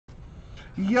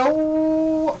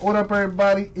Yo, what up,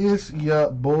 everybody? It's your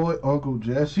boy, Uncle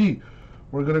Jesse.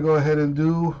 We're gonna go ahead and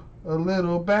do a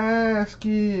little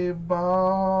basketball.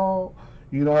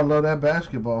 You know, I love that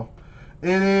basketball.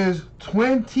 It is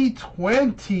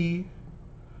 2020.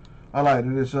 I lied.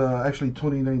 It is actually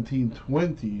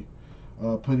 2019-20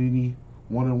 Panini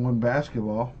 1-on-1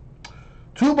 basketball.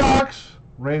 2-box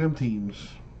random teams.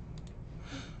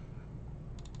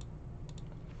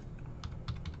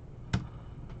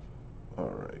 All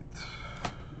right.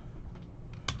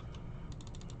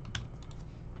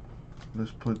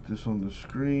 Let's put this on the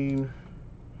screen.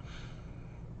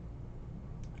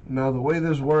 Now, the way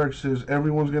this works is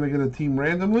everyone's going to get a team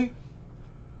randomly.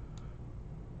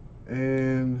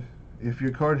 And if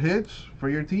your card hits for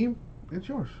your team, it's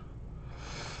yours.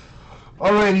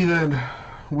 Alrighty then.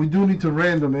 We do need to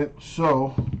random it,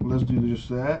 so let's do just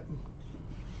that.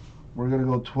 We're going to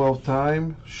go 12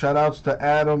 times. Shout outs to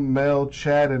Adam, Mel,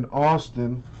 Chad, and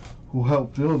Austin who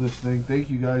helped fill this thing. Thank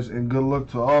you guys, and good luck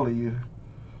to all of you.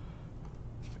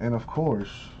 And of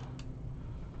course,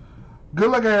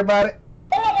 good luck, everybody.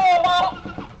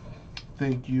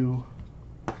 Thank you,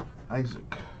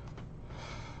 Isaac.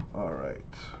 All right.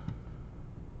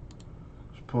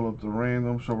 Let's pull up the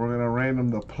random. So we're going to random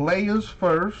the players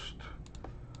first,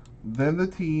 then the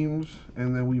teams,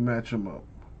 and then we match them up.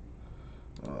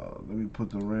 Let me put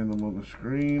the random on the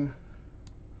screen.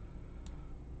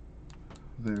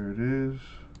 There it is.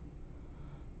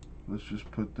 Let's just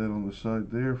put that on the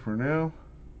side there for now.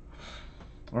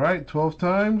 All right, 12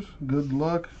 times. Good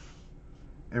luck,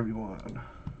 everyone.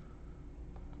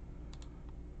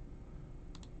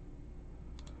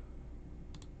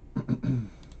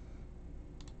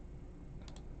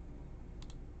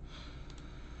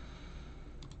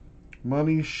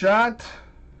 Money shot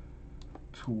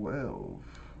 12.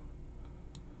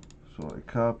 So I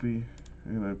copy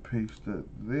and I paste that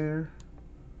there.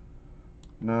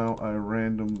 Now I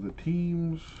random the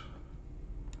teams.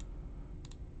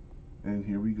 And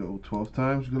here we go, 12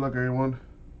 times. Good luck, everyone.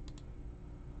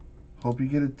 Hope you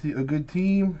get a good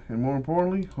team, and more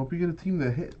importantly, hope you get a team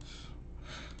that hits.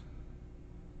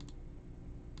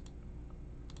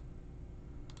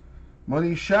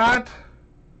 Money shot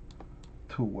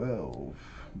 12.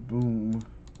 Boom.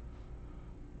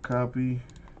 Copy,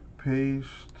 paste.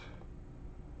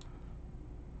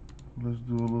 Let's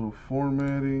do a little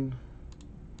formatting.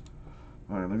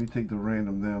 All right, let me take the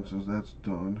random down since that's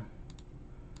done.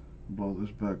 Blow this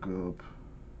back up.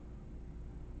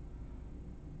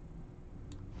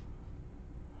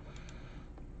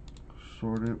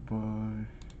 Sort it by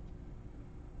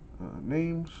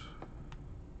names.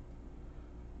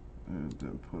 And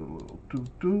then put a little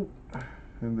doot doot.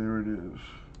 And there it is.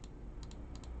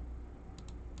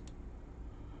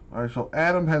 Alright, so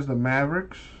Adam has the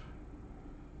Mavericks.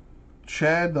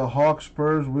 Chad, the Hawks,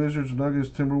 Spurs, Wizards, Nuggets,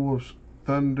 Timberwolves,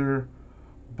 Thunder,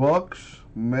 Bucks.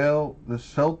 Mel, the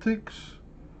Celtics.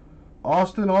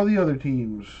 Austin, all the other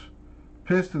teams.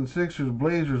 Pistons, Sixers,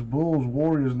 Blazers, Bulls,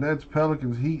 Warriors, Nets,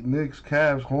 Pelicans, Heat, Knicks,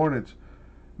 Cavs, Hornets,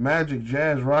 Magic,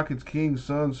 Jazz, Rockets, Kings,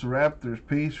 Suns, Raptors,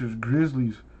 Pacers,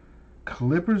 Grizzlies,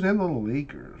 Clippers, and the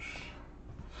Lakers.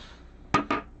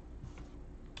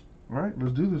 Alright,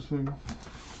 let's do this thing.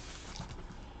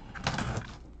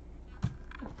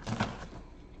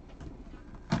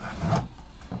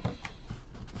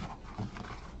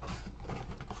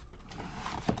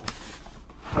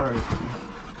 Alright.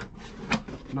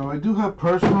 Now I do have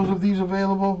personals of these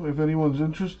available if anyone's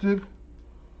interested.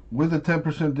 With a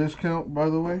 10% discount, by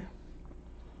the way.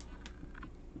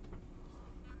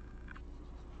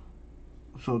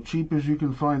 So cheap as you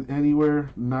can find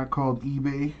anywhere, not called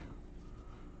eBay.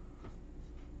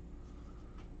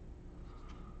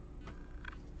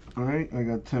 Alright, I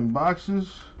got 10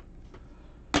 boxes.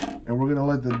 And we're going to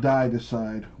let the die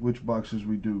decide which boxes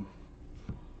we do.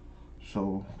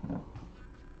 So,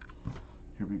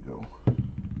 here we go.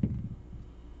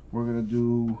 We're going to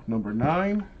do number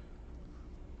 9.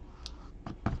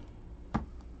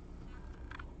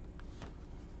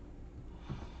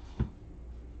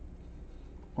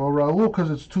 Well, Raul, because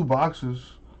it's 2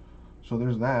 boxes. So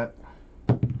there's that.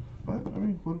 But, I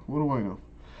mean, what do I know?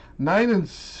 9 and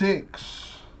 6.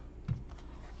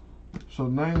 So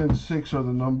 9 and 6 are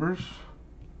the numbers.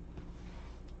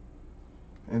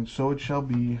 And so it shall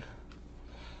be.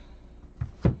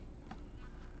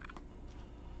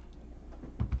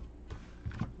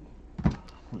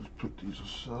 Let's put these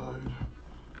aside.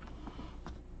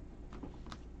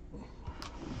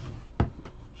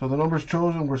 So the numbers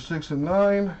chosen were 6 and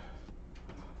 9.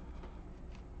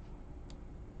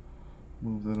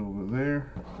 Move that over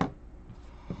there.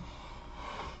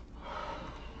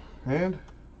 And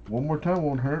one more time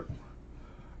won't hurt.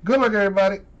 Good luck,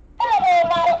 everybody.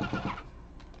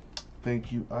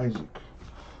 Thank you, Isaac.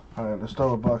 All right, let's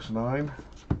start with box 9.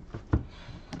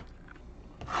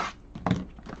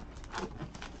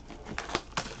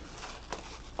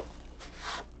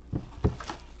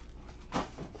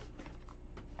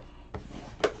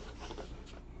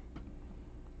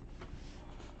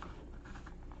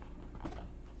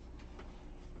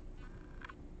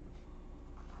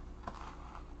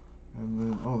 And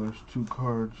then, oh, there's 2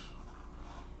 cards.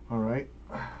 All right.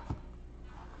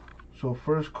 So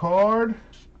first card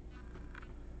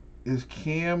is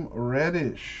Cam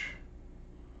Reddish,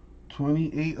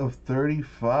 28 of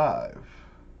 35.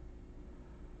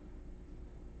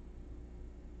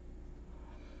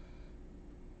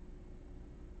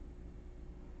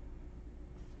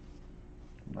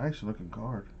 Nice looking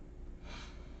card.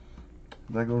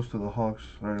 That goes to the Hawks.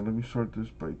 All right, let me sort this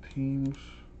by teams.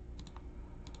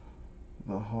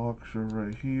 The Hawks are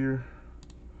right here.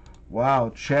 Wow,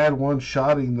 Chad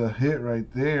one-shotting the hit right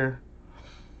there.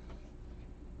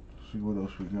 Let's see what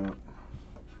else we got.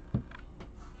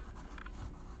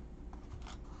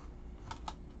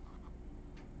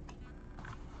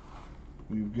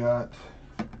 We've got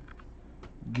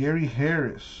Gary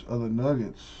Harris of the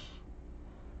Nuggets,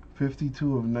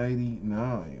 52 of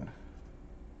 99.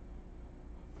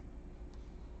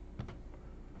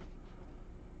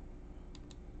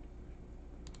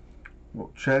 Well,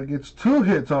 Chad gets 2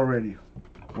 hits already.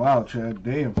 Wow, Chad,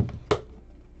 damn.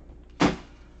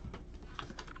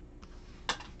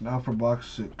 Now for box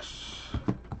 6.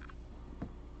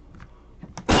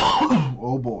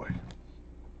 Oh boy.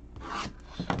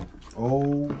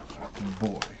 Oh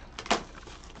boy.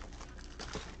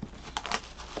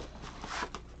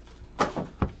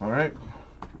 All right.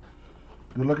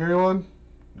 Good luck, everyone,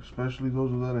 especially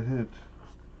those without a hit.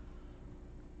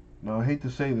 Now, I hate to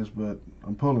say this, but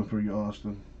I'm pulling for you,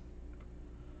 Austin.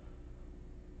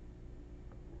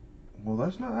 Well,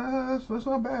 that's not bad.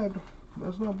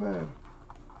 That's not bad.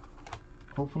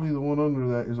 Hopefully the one under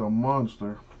that is a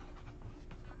monster.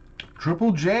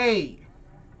 Triple J,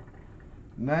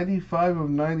 95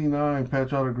 of 99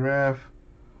 patch autograph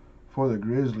for the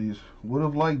Grizzlies. Would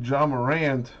have liked Ja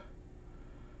Morant,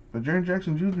 but Jaren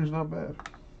Jackson Jr. is not bad.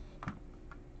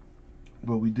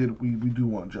 But we do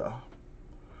want Ja.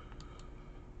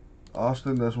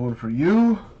 Austin, that's one for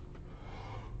you.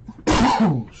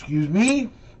 Excuse me.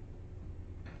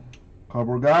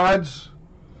 Cardboard Gods.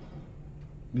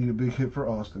 Need a big hit for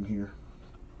Austin here.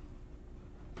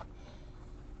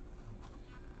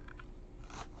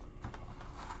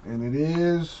 And it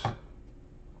is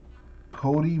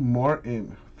Cody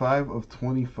Martin, 5 of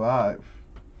 25.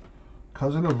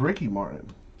 Cousin of Ricky Martin.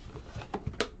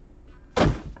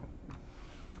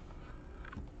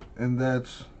 And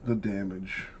that's the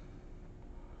damage.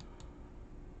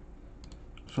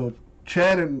 So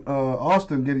Chad and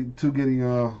Austin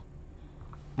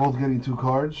both getting 2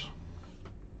 cards.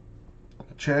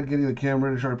 Chad getting the Cam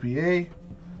Reddish RPA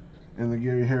and the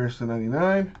Gary Harris to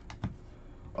 99.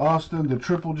 Austin the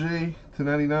Triple J to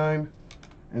 99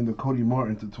 and the Cody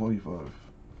Martin to 25.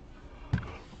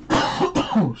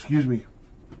 Excuse me.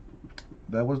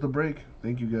 That was the break.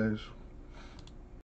 Thank you guys.